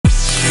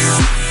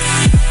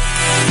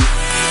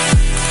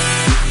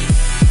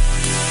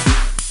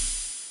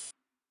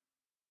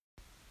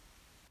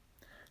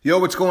Yo,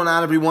 what's going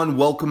on, everyone?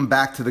 Welcome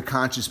back to the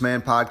Conscious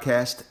Man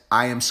Podcast.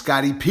 I am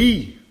Scotty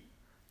P,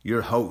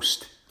 your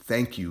host.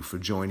 Thank you for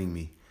joining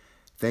me.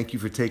 Thank you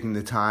for taking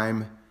the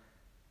time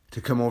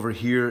to come over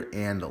here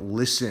and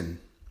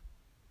listen.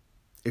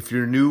 If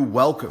you're new,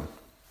 welcome.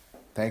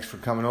 Thanks for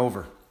coming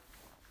over.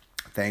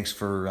 Thanks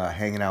for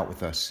hanging out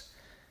with us.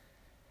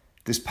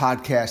 This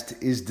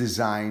podcast is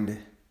designed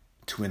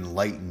to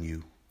enlighten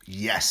you.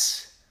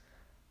 Yes,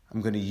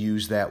 I'm going to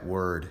use that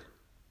word.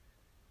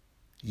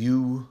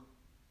 You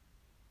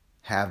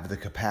have the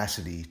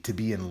capacity to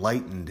be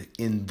enlightened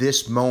in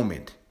this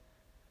moment.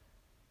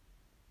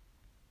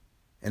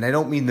 And I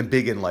don't mean the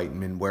big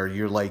enlightenment where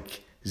you're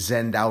like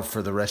zenned out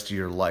for the rest of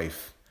your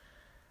life.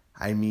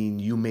 I mean,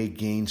 you may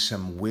gain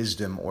some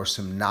wisdom or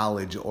some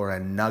knowledge or a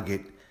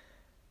nugget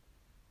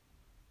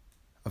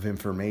of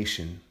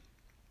information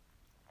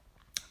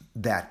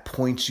that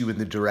points you in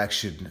the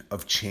direction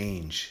of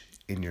change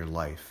in your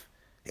life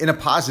in a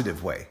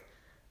positive way.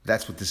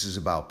 That's what this is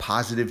about.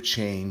 Positive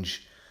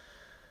change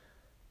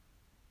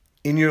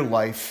in your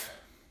life,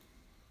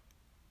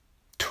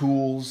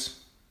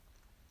 tools,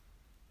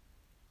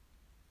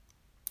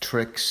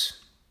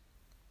 tricks,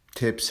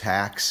 tips,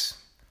 hacks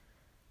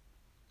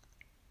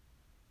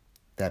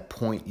that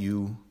point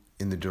you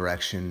in the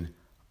direction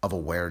of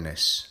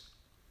awareness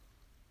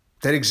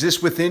that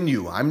exists within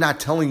you. I'm not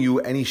telling you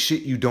any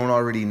shit you don't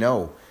already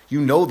know. You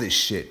know this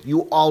shit.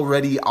 You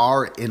already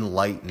are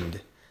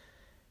enlightened.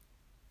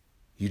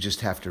 You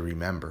just have to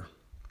remember.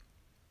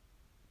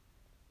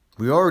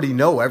 We already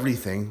know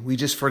everything. We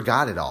just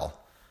forgot it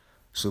all.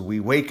 So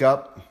we wake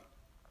up,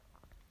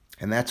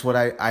 and that's what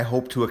I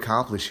hope to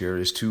accomplish here,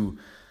 is to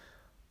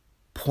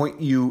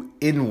point you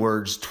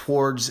inwards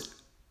towards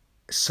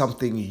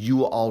something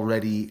you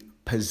already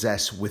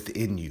possess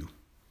within you.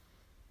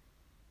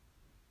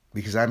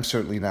 Because I'm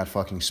certainly not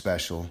fucking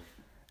special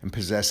and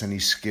possess any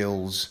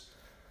skills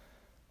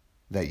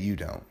that you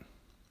don't.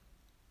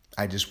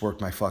 I just work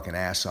my fucking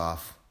ass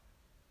off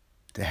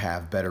to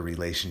have better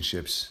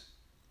relationships.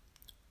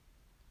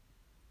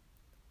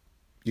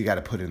 You got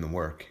to put in the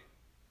work.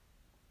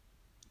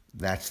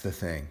 That's the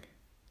thing.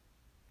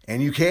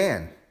 And you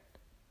can.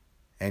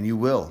 And you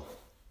will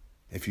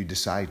if you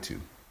decide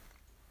to.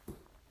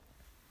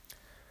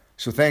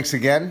 So thanks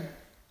again.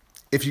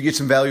 If you get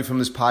some value from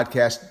this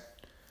podcast,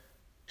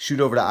 shoot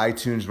over to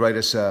iTunes, write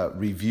us a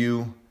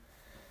review,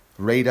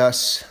 rate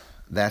us.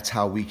 That's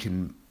how we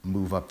can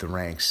move up the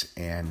ranks.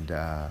 And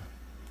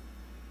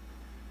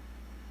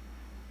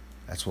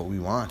that's what we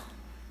want.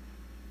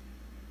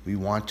 We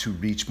want to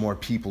reach more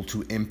people,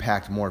 to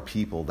impact more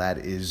people. That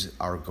is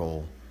our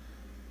goal.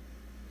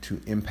 To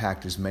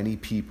impact as many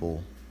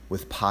people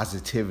with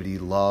positivity,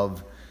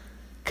 love,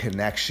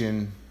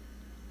 connection,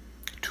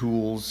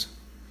 tools,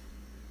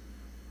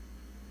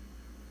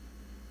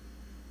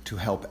 to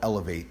help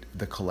elevate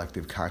the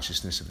collective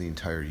consciousness of the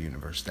entire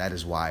universe. That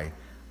is why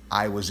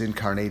I was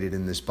incarnated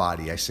in this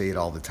body. I say it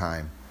all the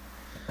time.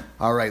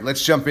 All right,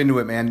 let's jump into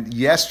it, man.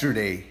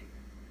 Yesterday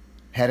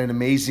had an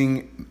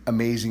amazing,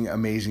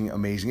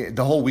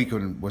 the whole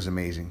weekend was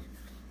amazing.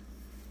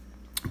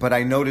 But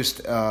I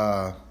noticed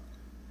that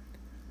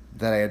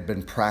I had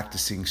been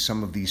practicing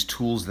some of these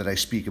tools that I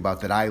speak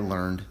about that I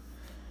learned,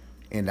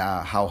 and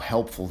how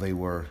helpful they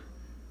were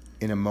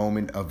in a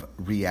moment of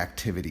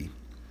reactivity.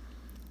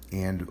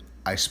 And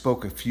I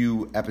spoke a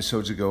few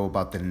episodes ago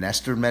about the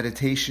Nestor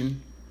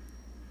meditation.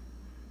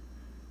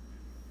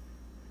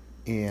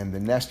 And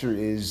the Nestor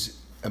is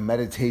a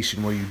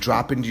meditation where you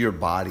drop into your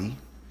body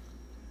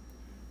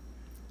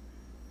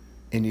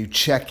and you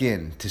check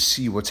in to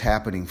see what's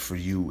happening for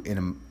you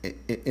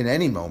in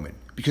any moment.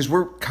 Because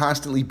we're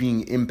constantly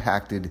being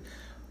impacted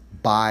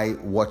by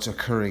what's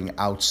occurring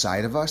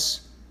outside of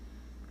us.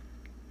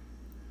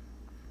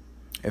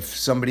 If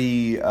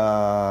somebody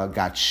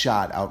got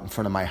shot out in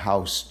front of my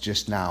house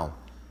just now,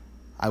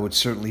 I would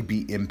certainly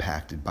be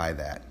impacted by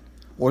that.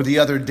 Or the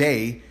other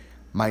day,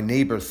 my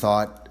neighbor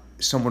thought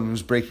someone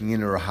was breaking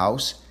into her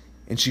house,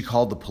 and she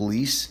called the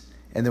police,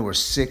 and there were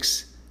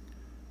 6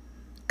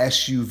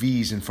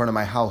 SUVs in front of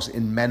my house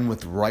and men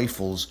with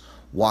rifles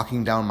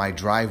walking down my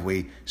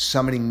driveway,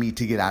 summoning me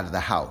to get out of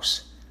the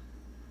house.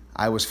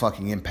 I was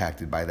fucking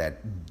impacted by that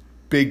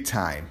big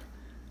time.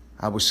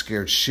 I was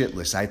scared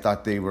shitless. I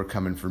thought they were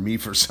coming for me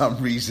for some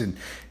reason,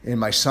 and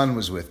my son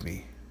was with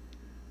me.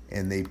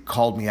 And they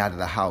called me out of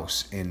the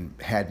house and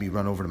had me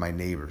run over to my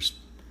neighbors.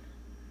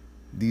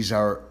 These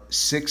are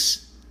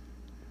 6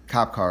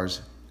 cop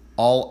cars,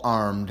 all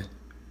armed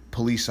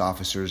police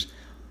officers,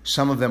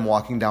 some of them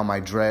walking down my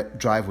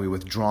driveway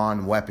with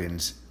drawn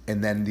weapons,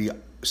 and then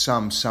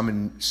some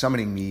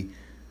summoning me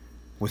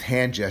with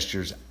hand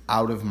gestures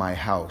out of my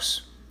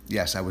house.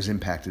 Yes, I was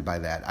impacted by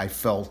that. I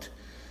felt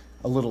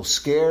a little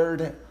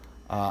scared.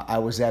 I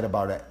was at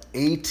about an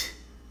 8,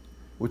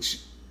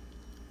 which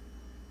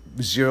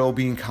 0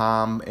 being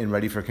calm and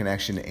ready for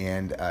connection,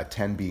 and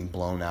 10 being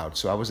blown out.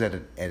 So I was at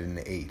an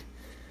 8.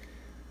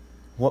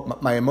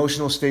 What my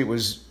emotional state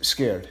was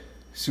scared,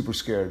 super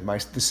scared.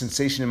 The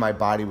sensation in my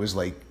body was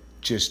like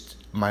just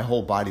my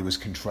whole body was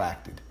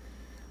contracted.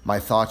 My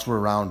thoughts were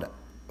around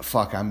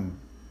fuck, I'm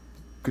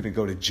going to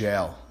go to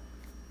jail.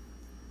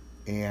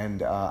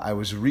 And I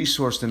was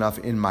resourced enough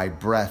in my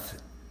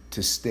breath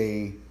to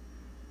stay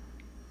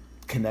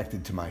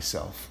connected to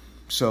myself.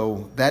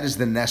 So that is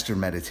the Nestor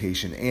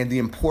meditation. And the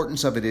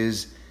importance of it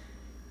is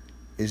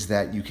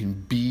that you can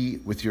be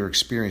with your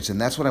experience.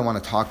 And that's what I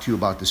want to talk to you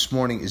about this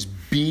morning, is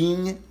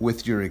being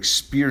with your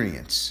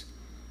experience.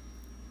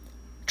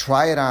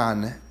 Try it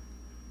on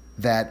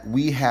that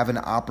we have an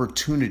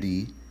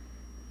opportunity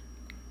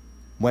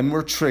when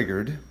we're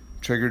triggered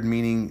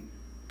meaning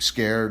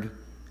scared,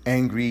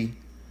 angry,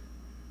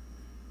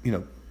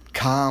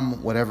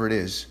 calm, whatever it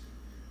is,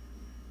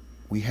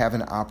 we have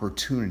an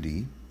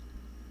opportunity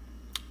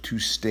to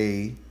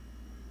stay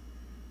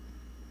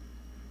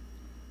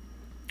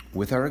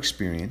with our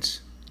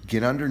experience,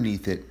 get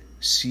underneath it,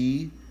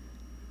 see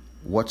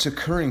what's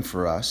occurring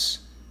for us,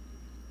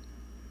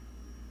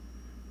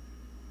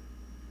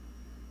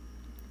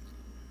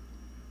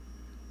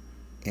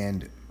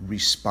 and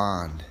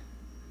respond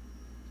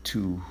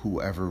to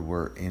whoever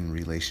we're in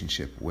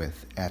relationship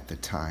with at the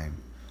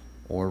time,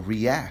 or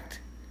react.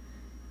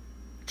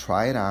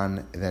 Try it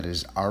on that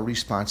is our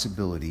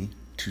responsibility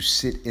to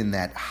sit in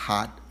that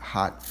hot,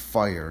 hot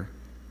fire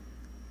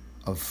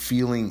of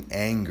feeling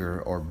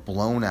anger or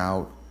blown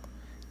out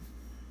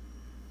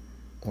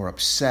or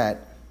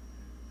upset,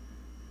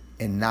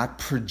 and not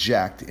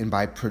project. And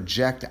by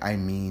project, I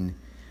mean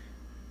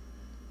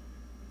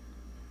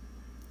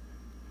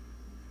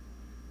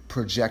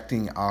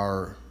projecting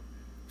our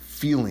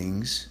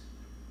feelings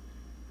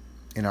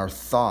and our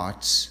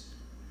thoughts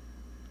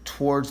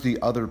towards the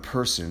other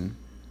person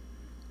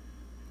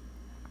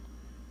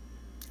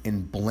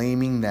and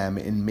blaming them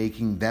and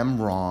making them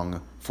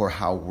wrong for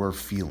how we're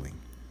feeling.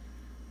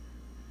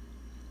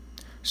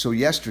 So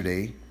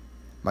yesterday,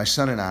 my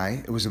son and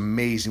I, it was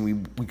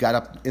amazing. We got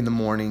up in the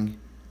morning,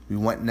 we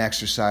went and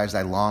exercised.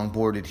 I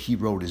longboarded, he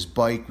rode his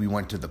bike, we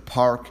went to the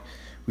park.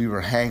 We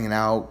were hanging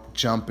out,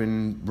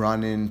 jumping,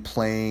 running,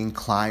 playing,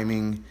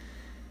 climbing.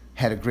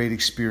 Had a great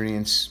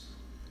experience.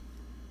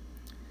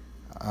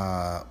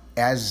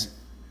 As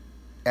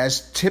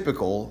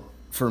typical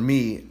for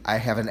me, I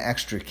have an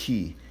extra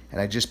key, and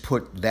I just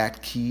put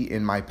that key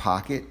in my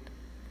pocket,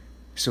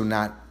 so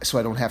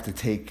I don't have to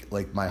take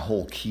like my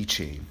whole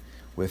keychain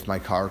with my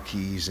car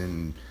keys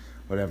and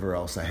whatever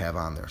else I have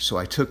on there. So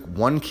I took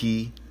one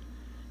key,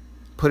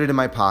 put it in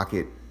my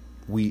pocket.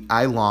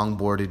 I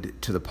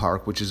longboarded to the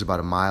park, which is about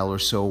a mile or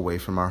so away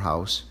from our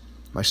house.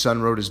 My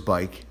son rode his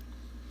bike.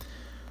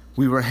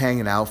 We were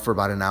hanging out for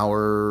about an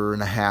hour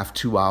and a half,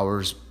 2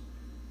 hours,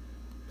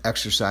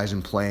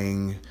 exercising,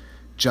 playing,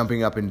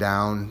 jumping up and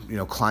down,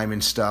 climbing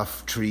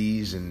stuff,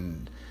 trees,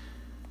 and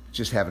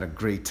just having a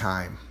great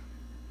time.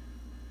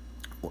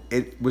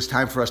 It was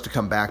time for us to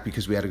come back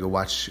because we had to go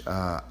watch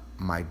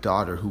my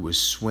daughter, who was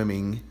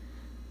swimming,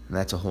 and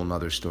that's a whole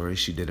nother story.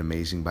 She did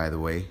amazing, by the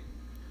way.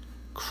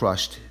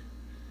 Crushed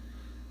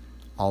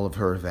all of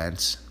her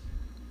events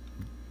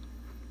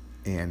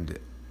and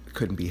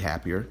couldn't be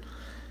happier.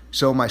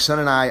 So my son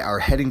and I are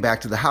heading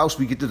back to the house.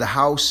 We get to the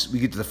house, we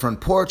get to the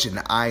front porch,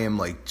 and I am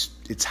like,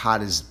 it's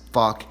hot as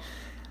fuck.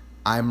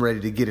 I'm ready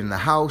to get in the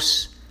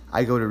house.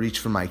 I go to reach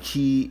for my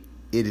key.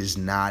 It is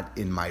not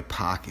in my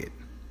pocket.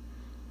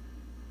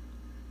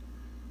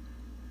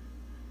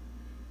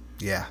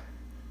 Yeah,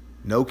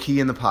 no key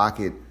in the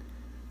pocket,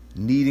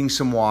 needing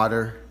some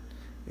water.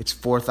 It's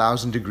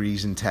 4,000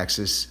 degrees in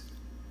Texas.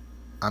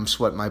 I'm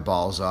sweating my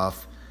balls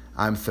off.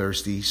 I'm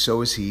thirsty.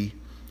 So is he.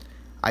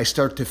 I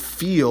start to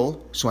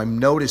feel, so I'm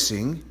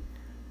noticing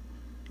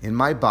in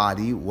my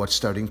body what's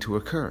starting to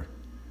occur.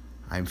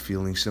 I'm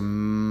feeling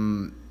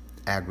some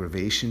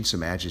aggravation,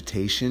 some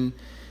agitation.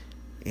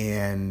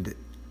 And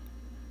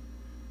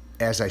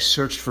as I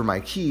searched for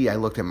my key, I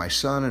looked at my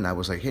son and I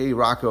was like, "Hey,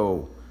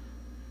 Rocco,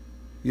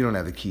 you don't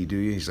have the key, do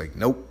you?" He's like,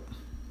 "Nope."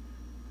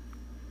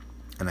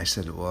 And I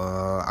said,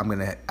 "Well, I'm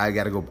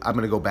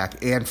gonna go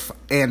back and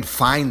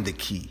find the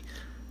key."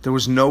 There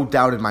was no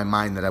doubt in my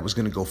mind that I was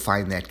gonna go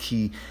find that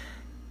key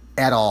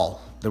at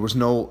all.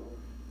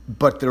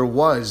 But there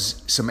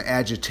was some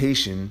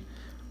agitation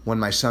when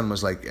my son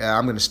was like,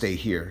 "I'm gonna stay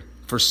here."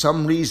 For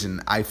some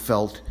reason, I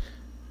felt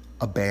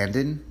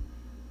abandoned.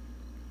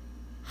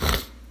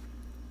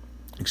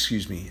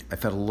 Excuse me. I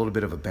felt a little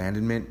bit of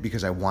abandonment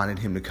because I wanted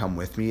him to come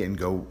with me and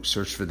go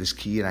search for this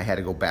key, and I had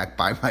to go back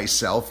by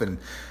myself, and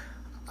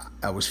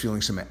I was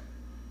feeling some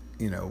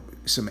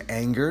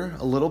anger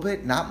a little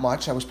bit, not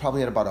much. I was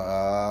probably at about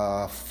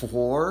a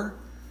 4,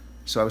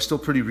 so I was still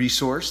pretty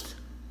resourced.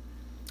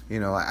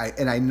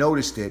 I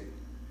noticed it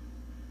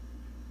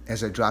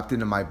as I dropped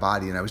into my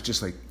body, and I was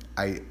just like,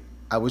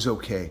 I was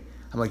okay.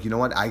 I'm like, you know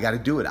what? I got to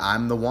do it.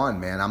 I'm the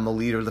one, man. I'm the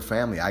leader of the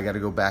family. I got to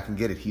go back and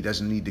get it. He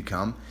doesn't need to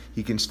come.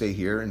 He can stay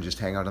here and just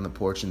hang out on the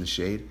porch in the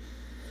shade.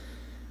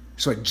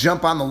 So I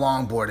jump on the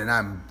longboard, and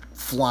I'm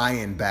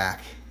flying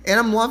back. And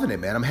I'm loving it,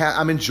 man.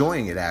 I'm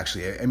enjoying it,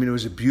 actually. I mean, it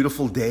was a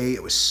beautiful day.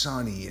 It was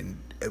sunny, and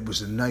it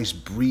was a nice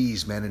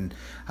breeze, man. And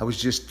I was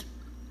just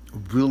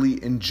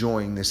really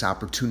enjoying this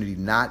opportunity,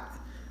 not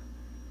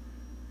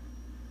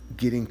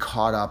getting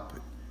caught up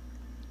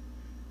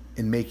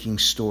and making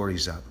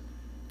stories up.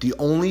 The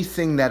only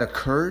thing that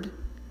occurred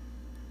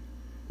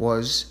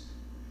was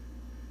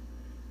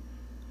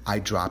I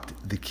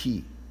dropped the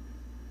key.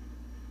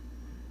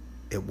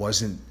 It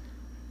wasn't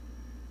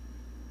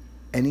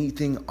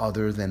anything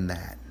other than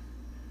that.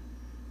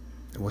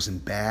 It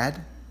wasn't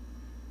bad.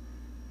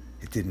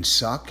 It didn't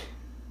suck.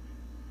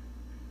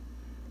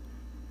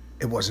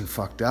 It wasn't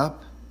fucked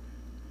up.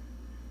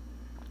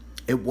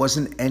 It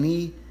wasn't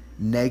any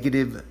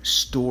negative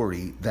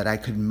story that I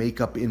could make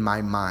up in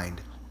my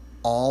mind.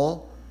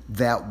 All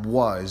that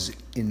was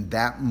in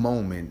that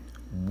moment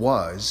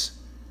was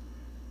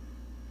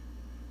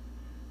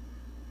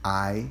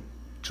I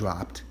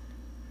dropped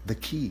the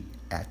key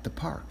at the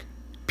park.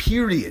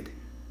 Period.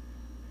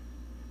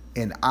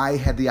 And I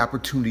had the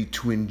opportunity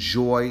to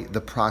enjoy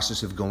the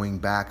process of going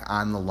back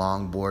on the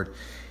longboard,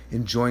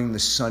 enjoying the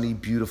sunny,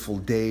 beautiful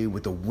day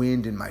with the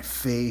wind in my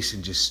face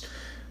and just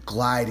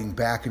gliding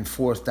back and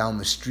forth down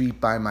the street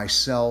by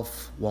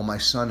myself while my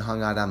son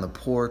hung out on the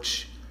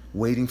porch,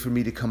 waiting for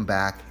me to come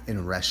back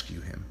and rescue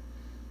him.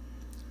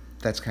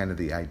 That's kind of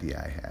the idea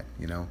I had,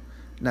 you know?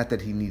 Not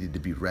that he needed to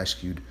be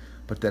rescued,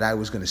 but that I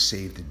was going to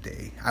save the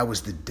day. I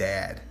was the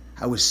dad.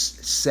 I was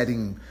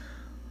setting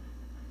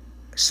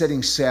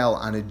sail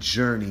on a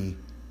journey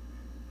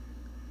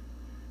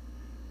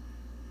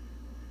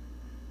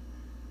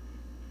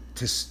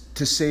to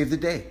save the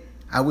day.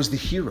 I was the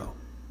hero.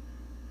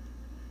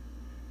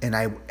 And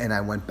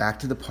I went back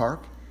to the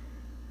park,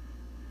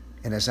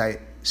 and as I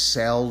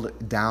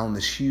sailed down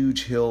this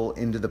huge hill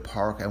into the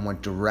park, I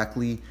went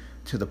directly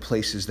to the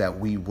places that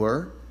we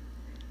were.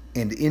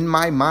 And in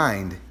my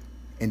mind,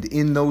 and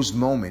in those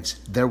moments,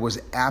 there was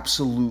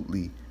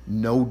absolutely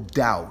no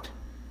doubt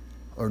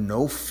or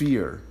no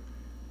fear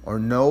or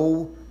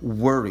no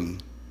worry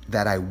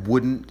that I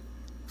wouldn't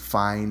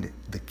find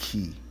the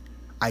key.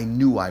 I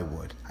knew I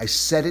would. I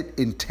set it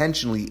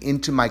intentionally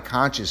into my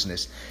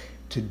consciousness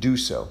to do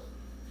so.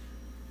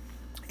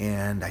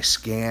 And I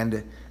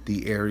scanned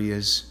the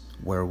areas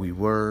where we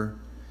were,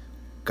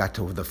 got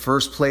to the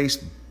first place,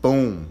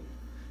 boom.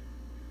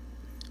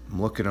 I'm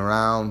looking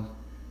around,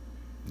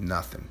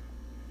 nothing.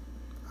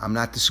 I'm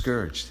not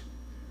discouraged.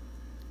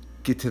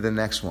 Get to the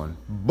next one,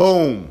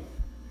 boom,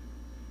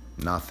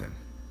 nothing.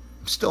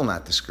 I'm still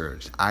not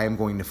discouraged. I am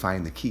going to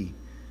find the key.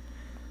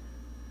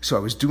 So I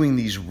was doing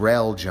these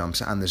rail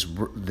jumps on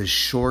this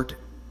short,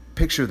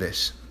 picture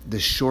this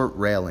short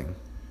railing,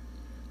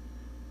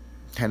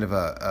 kind of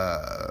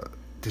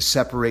to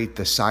separate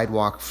the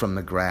sidewalk from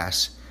the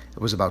grass. It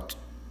was about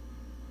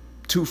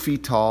 2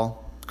 feet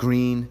tall,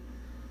 green,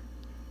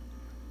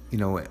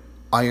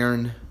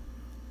 iron,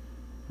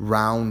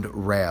 round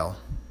rail.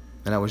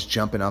 And I was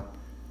jumping up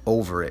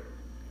over it,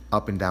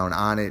 up and down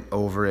on it,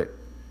 over it.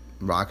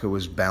 Rocco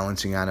was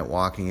balancing on it,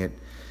 walking it.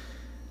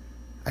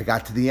 I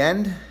got to the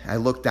end. I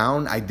looked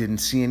down. I didn't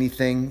see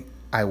anything.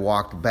 I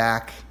walked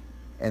back,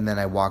 and then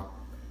I walked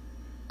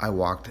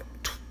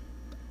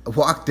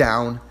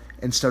down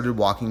and started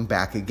walking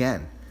back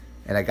again.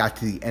 And I got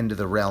to the end of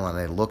the rail, and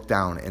I looked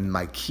down, and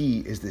my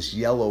key is this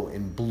yellow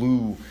and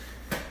blue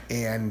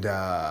and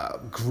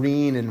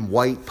green and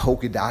white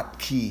polka dot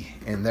key.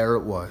 And there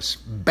it was.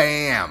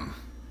 Bam!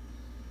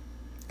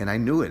 And I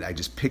knew it. I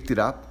just picked it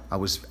up. I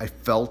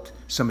felt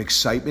some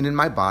excitement in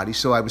my body.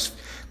 So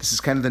this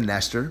is kind of the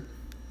nester.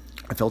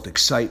 I felt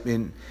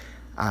excitement.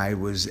 I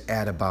was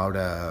at about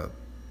I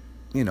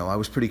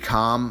was pretty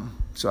calm.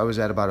 So I was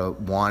at about a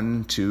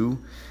 1, 2.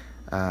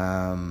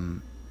 I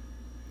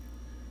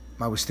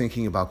was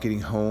thinking about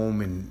getting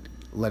home and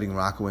letting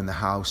Rocco in the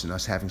house and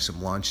us having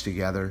some lunch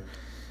together.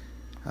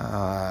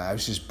 I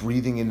was just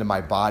breathing into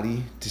my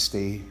body to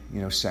stay,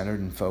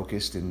 centered and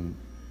focused and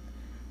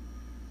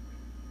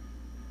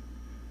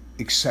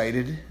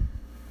excited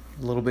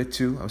a little bit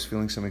too. I was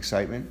feeling some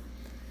excitement.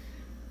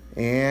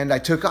 And I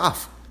took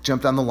off,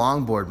 jumped on the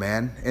longboard,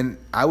 man. And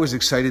I was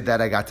excited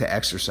that I got to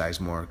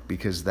exercise more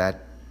because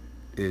that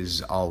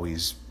is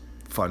always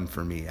fun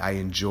for me. I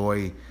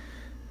enjoy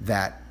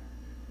that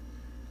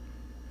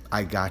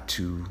I got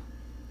to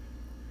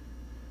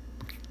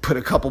put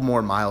a couple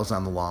more miles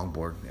on the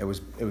longboard. It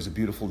was a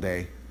beautiful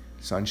day,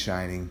 sun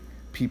shining,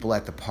 people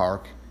at the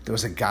park. There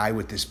was a guy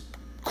with this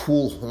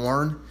cool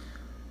horn,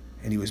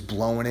 and he was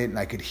blowing it, and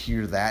I could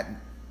hear that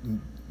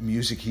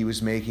music he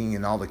was making,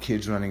 and all the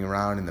kids running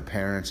around, and the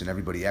parents, and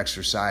everybody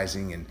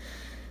exercising, and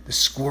the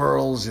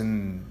squirrels,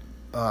 and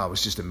it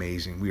was just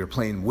amazing. We were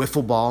playing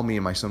wiffle ball. Me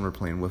and my son were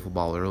playing wiffle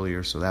ball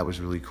earlier, so that was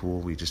really cool.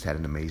 We just had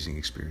an amazing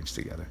experience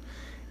together.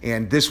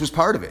 And this was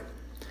part of it.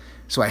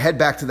 So I head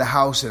back to the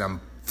house, and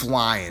I'm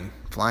flying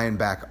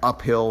back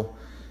uphill,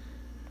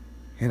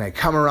 and I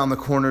come around the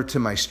corner to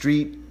my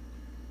street,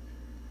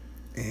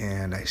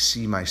 and I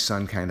see my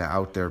son kind of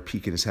out there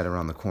peeking his head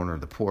around the corner of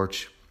the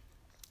porch,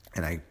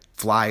 and I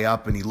fly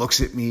up, and he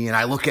looks at me, and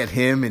I look at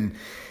him, and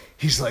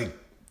he's like,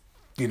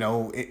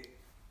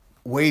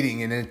 waiting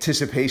in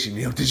anticipation.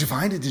 Did you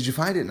find it? Did you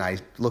find it? And I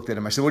looked at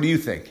him. I said, what do you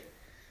think?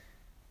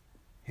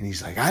 And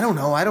he's like, I don't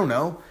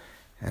know.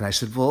 And I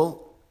said,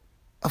 well,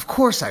 of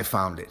course I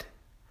found it.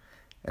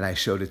 And I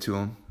showed it to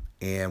him.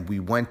 And we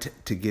went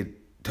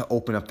to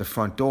open up the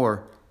front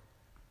door,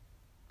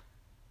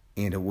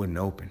 and it wouldn't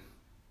open.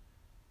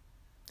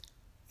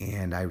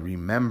 And I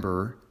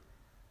remember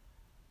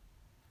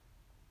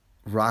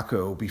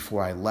Rocco,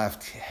 before I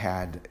left,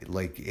 had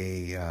like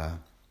he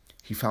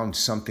found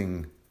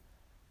something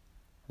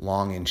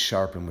long and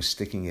sharp and was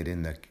sticking it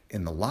in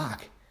the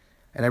lock.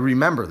 And I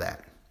remember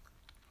that.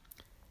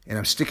 And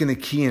I'm sticking the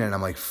key in it, and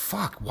I'm like,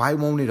 fuck, why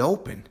won't it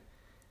open?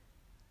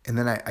 And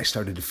then I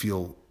started to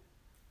feel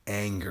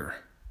anger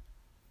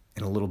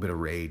and a little bit of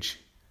rage.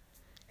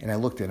 And I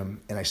looked at him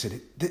and I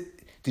said,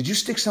 did you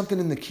stick something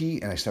in the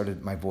key?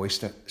 And my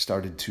voice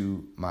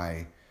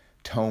my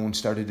tone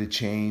started to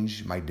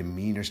change. My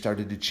demeanor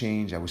started to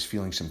change. I was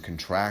feeling some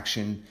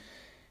contraction.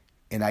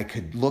 And I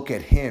could look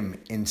at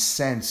him and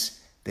sense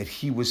that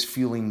he was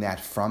feeling that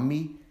from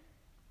me.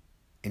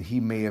 And he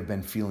may have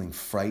been feeling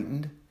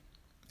frightened.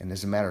 And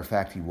as a matter of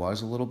fact, he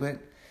was a little bit.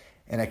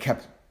 And I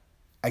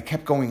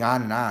kept going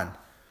on and on.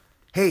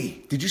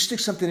 Hey, did you stick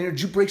something in there?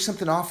 Did you break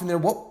something off in there?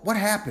 What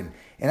happened?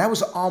 And I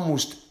was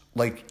almost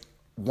like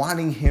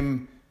wanting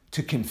him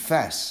to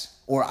confess,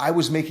 or I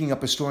was making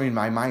up a story in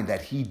my mind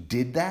that he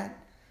did that.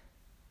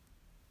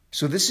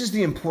 So this is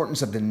the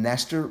importance of the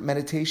Nestor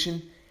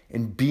meditation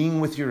and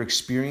being with your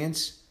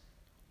experience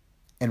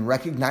and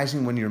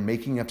recognizing when you're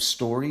making up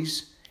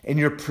stories and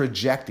you're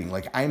projecting.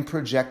 Like, I'm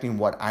projecting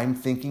what I'm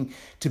thinking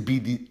to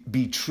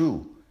be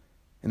true.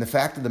 And the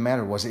fact of the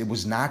matter was, it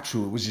was not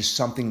true. It was just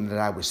something that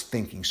I was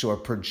thinking. So a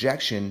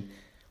projection,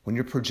 when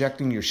you're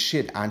projecting your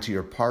shit onto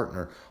your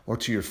partner or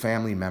to your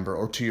family member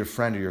or to your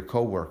friend or your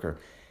coworker,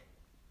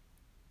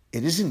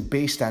 it isn't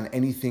based on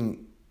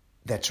anything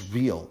that's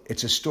real.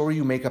 It's a story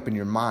you make up in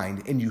your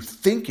mind and you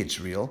think it's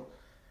real.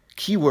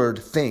 Keyword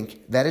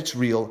think, that it's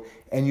real,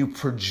 and you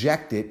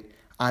project it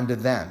onto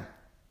them.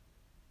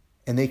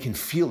 And they can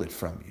feel it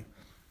from you.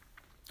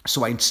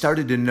 So I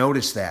started to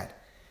notice that.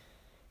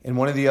 And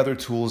one of the other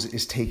tools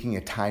is taking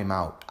a time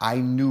out. I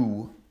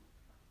knew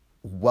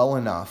well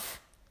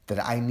enough that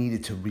I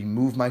needed to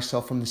remove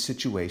myself from the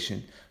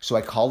situation. So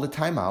I called a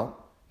time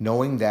out,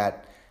 knowing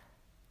that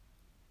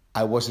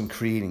I wasn't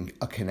creating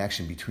a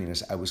connection between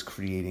us. I was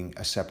creating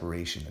a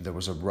separation. There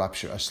was a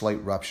rupture, a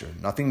slight rupture.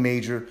 Nothing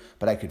major,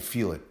 but I could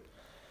feel it.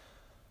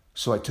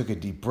 So I took a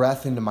deep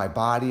breath into my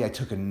body. I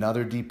took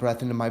another deep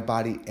breath into my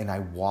body, and I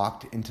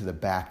walked into the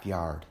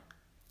backyard.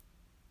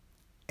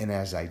 And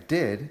as I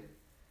did,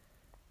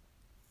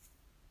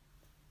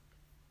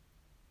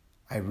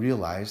 I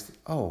realized,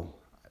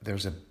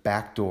 there's a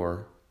back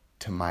door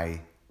to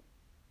my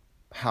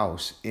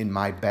house in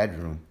my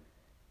bedroom,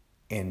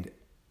 and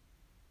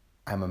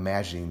I'm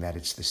imagining that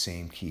it's the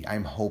same key.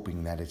 I'm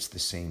hoping that it's the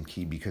same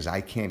key because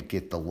I can't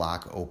get the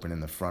lock open in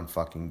the front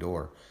fucking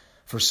door.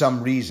 For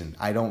some reason,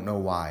 I don't know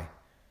why.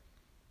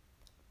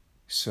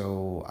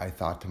 So I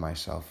thought to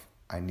myself,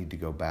 I need to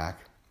go back,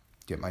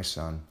 get my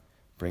son,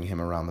 bring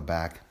him around the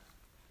back,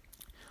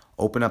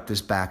 open up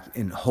this back,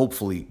 and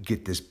hopefully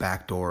get this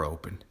back door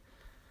open.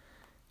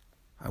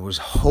 I was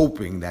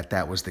hoping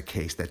that was the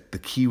case, that the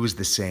key was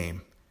the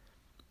same.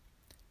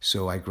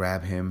 So I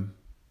grab him.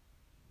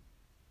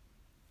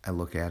 I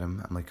look at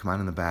him. I'm like, come on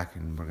in the back,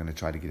 and we're going to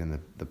try to get in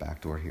the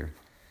back door here.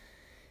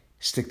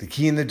 Stick the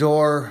key in the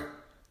door,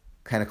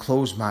 kind of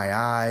close my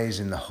eyes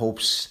in the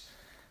hopes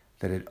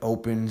that it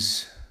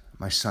opens.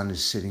 My son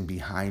is sitting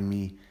behind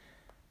me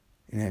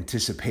in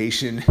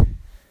anticipation.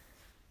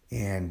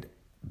 And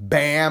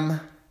bam,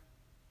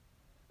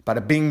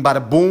 bada bing,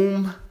 bada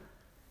boom.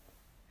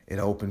 It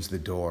opens the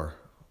door.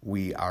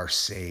 We are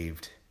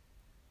saved.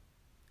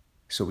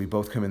 So we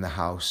both come in the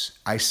house.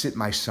 I sit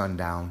my son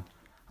down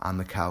on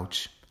the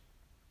couch,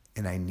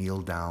 and I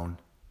kneel down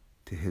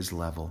to his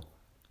level,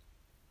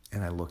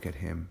 and I look at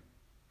him,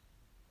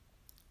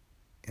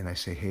 and I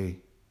say, hey,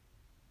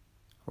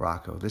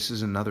 Rocco, this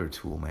is another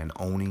tool, man,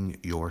 owning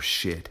your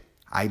shit.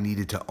 I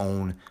needed to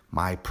own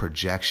my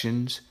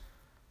projections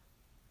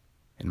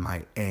and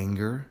my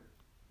anger.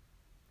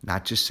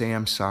 Not just say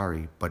I'm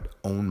sorry, but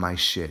own my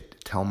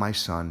shit. Tell my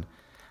son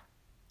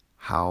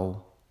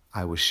how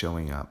I was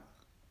showing up.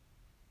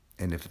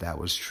 And if that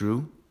was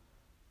true,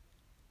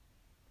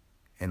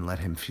 and let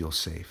him feel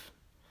safe.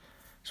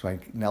 So I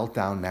knelt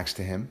down next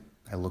to him.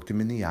 I looked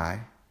him in the eye.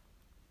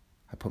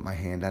 I put my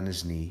hand on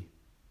his knee.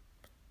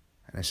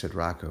 And I said,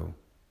 Rocco,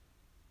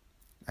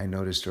 I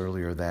noticed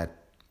earlier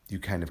that you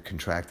kind of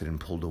contracted and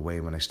pulled away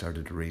when I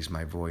started to raise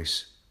my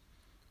voice.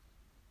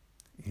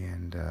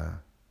 And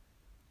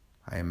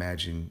I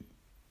imagine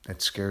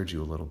that scared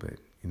you a little bit,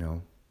 you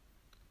know.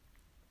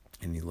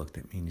 And he looked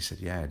at me and he said,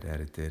 yeah,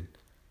 Dad, it did.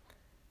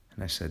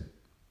 And I said,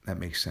 that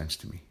makes sense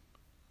to me.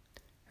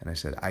 And I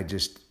said, I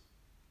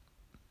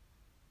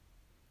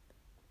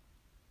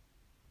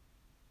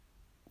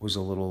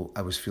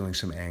was feeling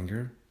some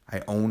anger.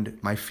 I owned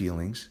my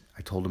feelings.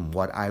 I told him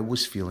what I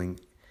was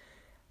feeling,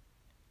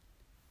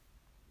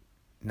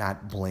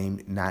 not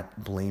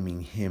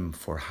blaming him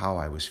for how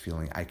I was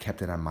feeling. I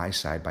kept it on my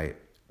side by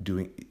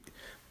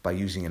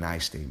using an I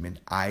statement.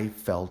 I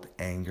felt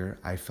anger.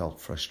 I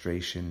felt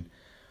frustration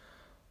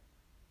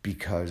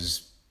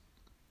because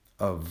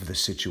of the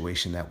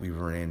situation that we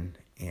were in,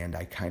 and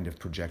I kind of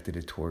projected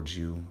it towards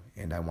you,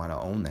 and I want to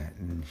own that.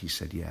 And he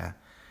said, yeah.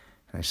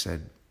 And I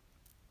said,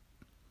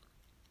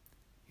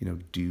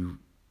 do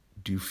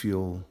you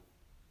feel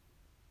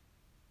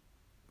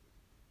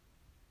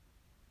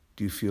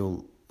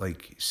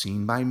like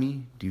seen by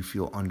me? Do you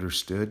feel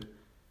understood?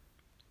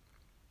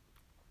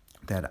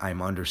 That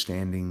I'm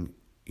understanding,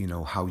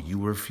 how you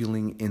were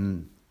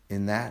feeling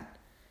in that?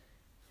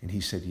 And he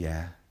said,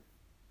 yeah.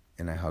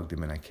 And I hugged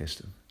him and I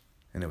kissed him.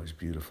 And it was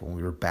beautiful.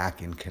 We were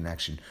back in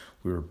connection.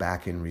 We were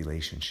back in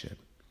relationship.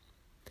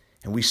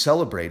 And we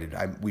celebrated.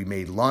 We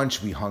made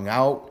lunch. We hung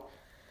out.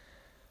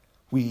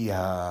 We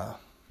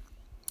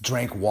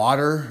drank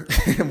water,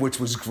 which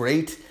was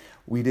great.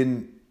 We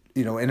didn't,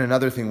 and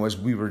another thing was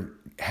we were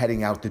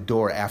heading out the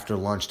door after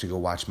lunch to go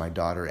watch my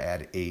daughter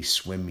at a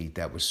swim meet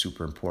that was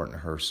super important to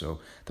her. So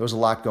there was a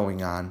lot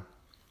going on.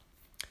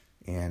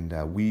 And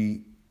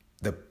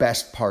the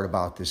best part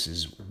about this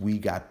is we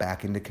got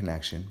back into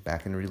connection,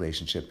 back into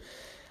relationship.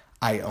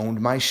 I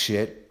owned my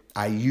shit.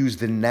 I used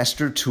the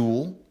Nestor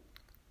tool.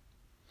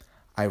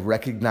 I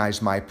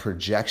recognized my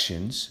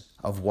projections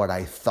of what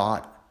I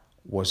thought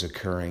was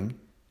occurring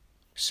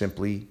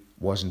simply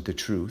wasn't the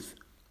truth.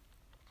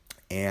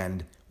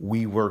 And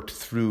we worked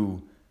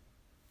through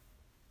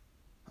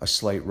a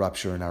slight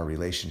rupture in our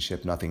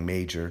relationship, nothing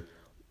major,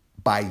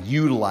 by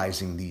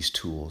utilizing these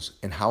tools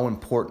and how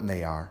important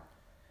they are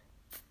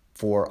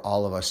for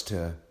all of us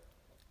to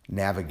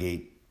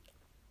navigate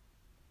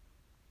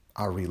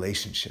our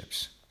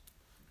relationships,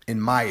 in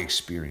my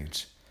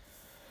experience.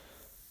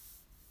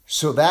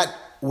 So that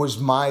was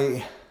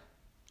my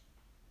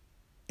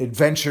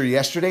adventure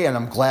yesterday, and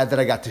I'm glad that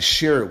I got to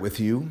share it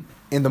with you.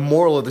 And the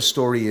moral of the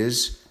story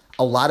is,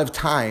 a lot of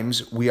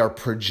times we are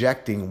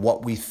projecting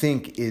what we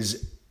think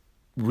is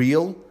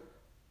real,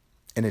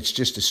 and it's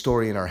just a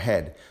story in our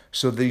head.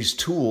 So these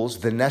tools,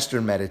 the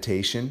Nestor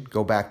meditation,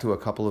 go back to a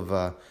couple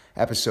of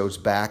episodes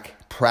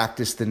back,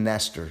 practice the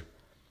Nestor.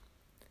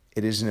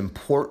 It is an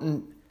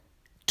important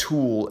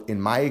tool,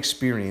 in my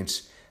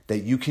experience, that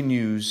you can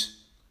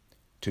use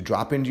to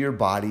drop into your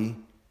body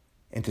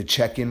and to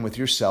check in with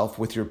yourself,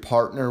 with your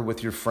partner,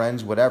 with your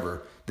friends,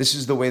 whatever. This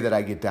is the way that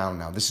I get down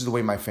now. This is the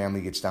way my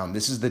family gets down.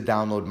 This is the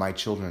download my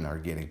children are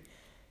getting.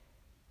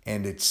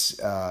 And it's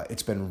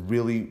been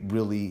really,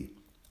 really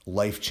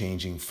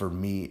life-changing for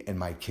me and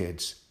my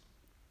kids,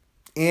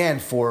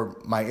 and for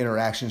my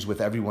interactions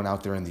with everyone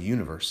out there in the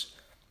universe.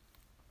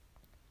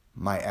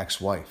 My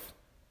ex-wife,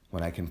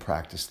 when I can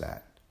practice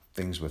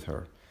things with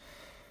her.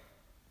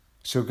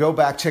 So go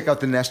back, check out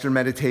the Nestor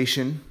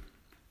meditation,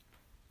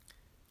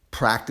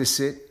 practice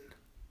it,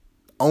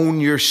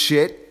 own your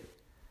shit.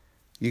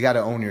 You got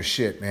to own your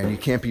shit, man. You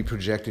can't be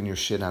projecting your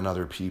shit on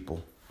other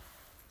people,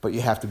 but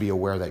you have to be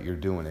aware that you're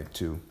doing it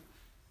too.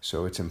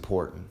 So it's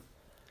important.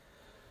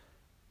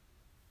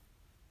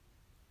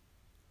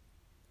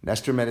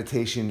 Nestor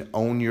meditation,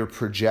 own your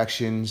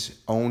projections,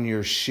 own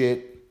your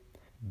shit,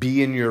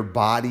 be in your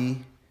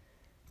body,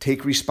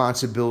 take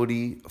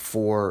responsibility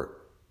for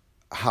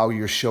how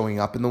you're showing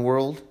up in the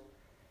world.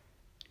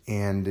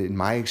 And in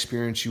my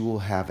experience, you will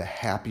have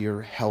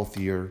happier,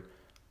 healthier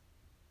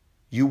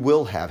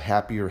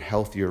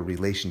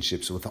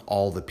relationships with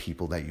all the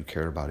people that you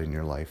care about in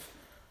your life.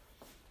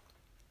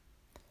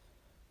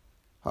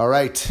 All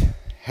right.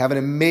 Have an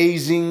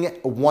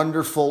amazing,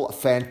 wonderful,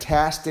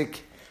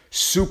 fantastic,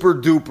 super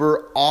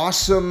duper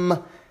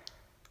awesome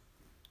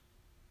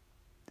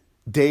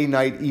day,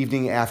 night,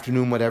 evening,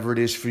 afternoon, whatever it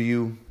is for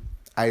you.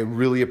 I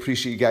really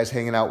appreciate you guys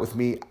hanging out with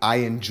me. I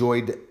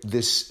enjoyed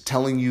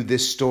telling you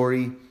this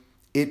story.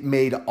 It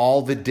made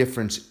all the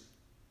difference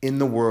in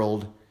the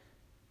world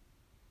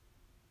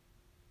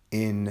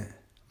in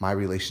my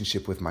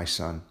relationship with my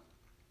son.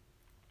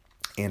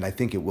 And I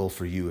think it will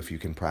for you if you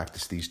can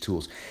practice these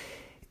tools.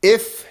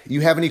 If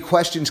you have any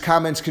questions,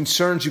 comments,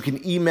 concerns, you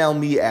can email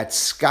me at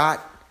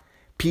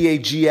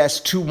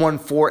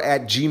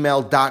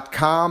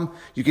scottpags214@gmail.com.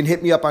 You can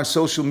hit me up on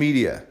social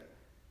media.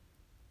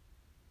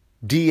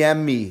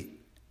 DM me,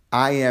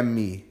 IM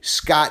me,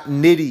 Scott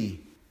Nitty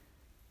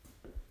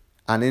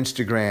on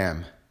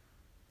Instagram.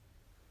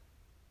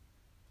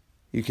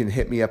 You can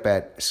hit me up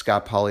at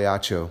Scott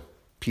Pagliaccio,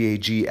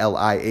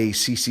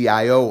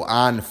 Pagliaccio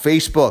on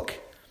Facebook.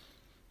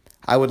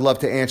 I would love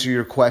to answer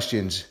your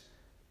questions.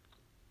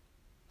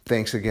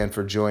 Thanks again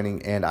for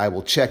joining, and I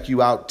will check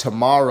you out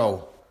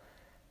tomorrow.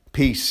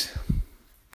 Peace.